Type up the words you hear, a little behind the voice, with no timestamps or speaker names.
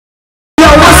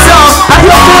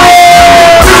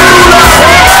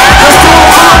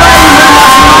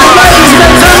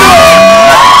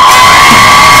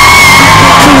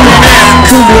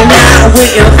doing now,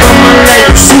 waiting for my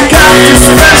lady. She got this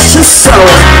special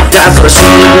soul, that's what she's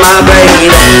my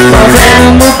baby. My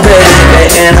animal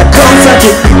baby, and I go touch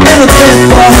it,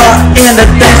 anything for her,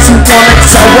 anything she wanna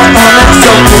show her on that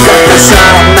show. You got the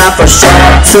shine, not for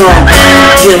short term.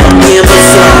 Give me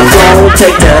some, don't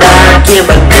take that I can't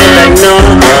but give it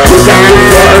none. You got the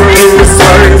work, you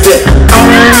deserve it.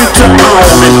 Only to own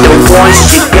it, the voice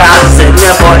she got it,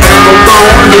 never ever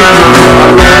gonna leave you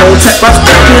alone. Take my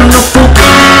step in the book,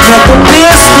 never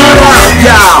miss it out,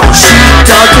 y'all. She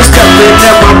does the stuff in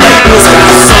there, my baby's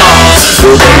got songs.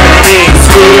 You baby ain't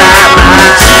sweet like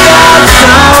mine. She got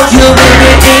songs, you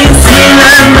baby ain't sweet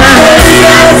like mine. She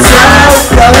got songs,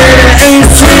 your baby ain't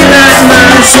sweet like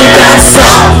mine. She got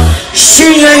songs.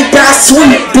 She ain't that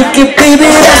sweet, picky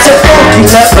baby, that's a funky.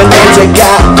 Let me know you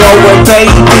got going,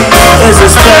 baby. Is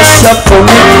it special for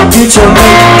me? Did you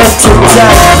make it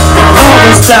today?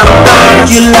 Always time about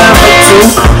you love me too.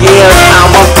 Yeah,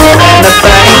 I'm a fool in the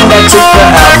thing that you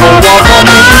forever want for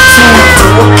me to.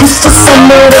 A kiss for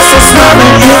somebody so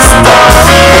smiling is fine.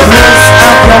 Miss, I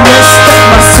promise that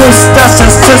my sister's your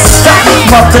sister.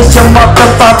 Mother's your mother,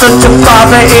 father's your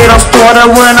father. It all started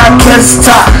when I kissed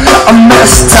her. I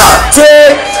messed up.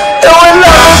 Doing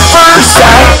love at first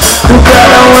sight,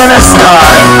 together when I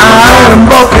start. I'm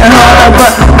broken hearted,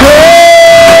 but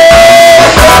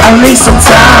I need some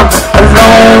time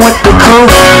alone with the crew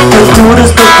to do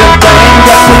this stupid thing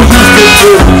that we used to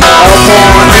do. Up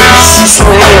on it, she's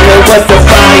swinging with the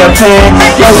fire pan.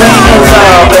 You're in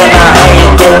love and I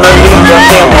ain't gonna leave you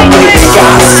there. My baby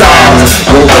got sauce,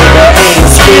 your baby ain't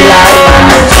sweet like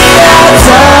mine. That's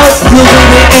us, your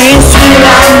baby ain't sweet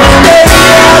like mine.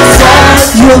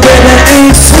 Your baby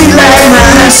ain't sweet like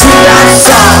mine. She got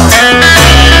sauce.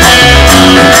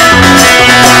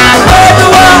 Baby,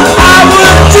 what I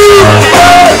would do for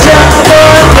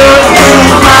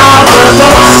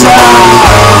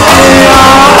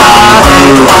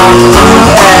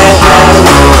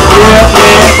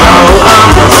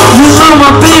you, you know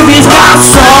my baby's got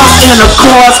sauce, and of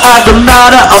course I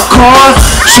deny her, of course.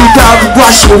 She does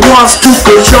what she wants to,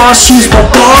 cause y'all, she's my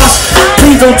boss.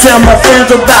 Please don't tell my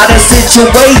friends about that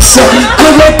situation,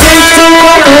 cause my things are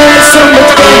wrong, so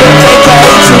much better take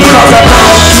action. Cause I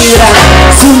don't get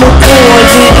out, see my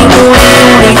boys getting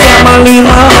doing, got my leave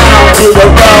my house to the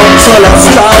road till I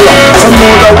start. I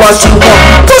know that what she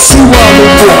want me to,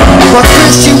 but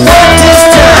then she want this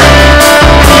time.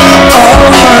 All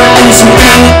her and she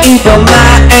ain't even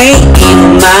mine, ain't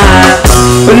even mine.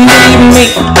 Believe me,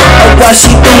 what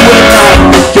she doing now,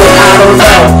 yo, I don't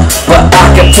know, but I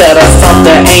can tell her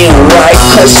something ain't right.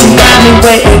 Cause she got me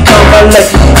waiting, come late,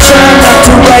 trying not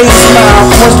to raise my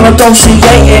voice,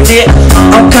 negotiating it.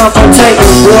 I'm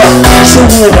contemplating what she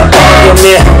win an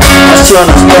argument. I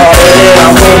should've started it,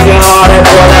 I'm working hard at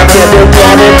what I kept it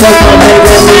running. Cause my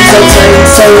baby needs a change,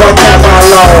 so I got my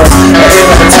laws. And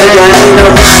every time I ain't no,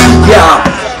 yeah.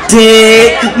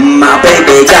 Dig, my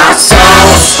baby got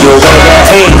sauce. Your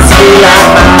baby ain't sweet like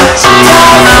mine.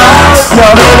 Your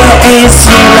baby ain't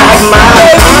sweet like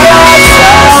mine.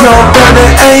 Your baby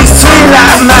ain't sweet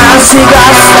like mine. She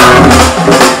got sauce.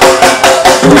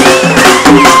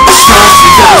 She got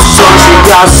sauce. She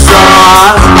got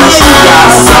sauce. She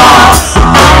got sauce.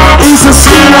 It's a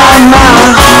sweet like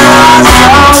mine.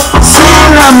 Sweet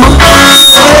like mine.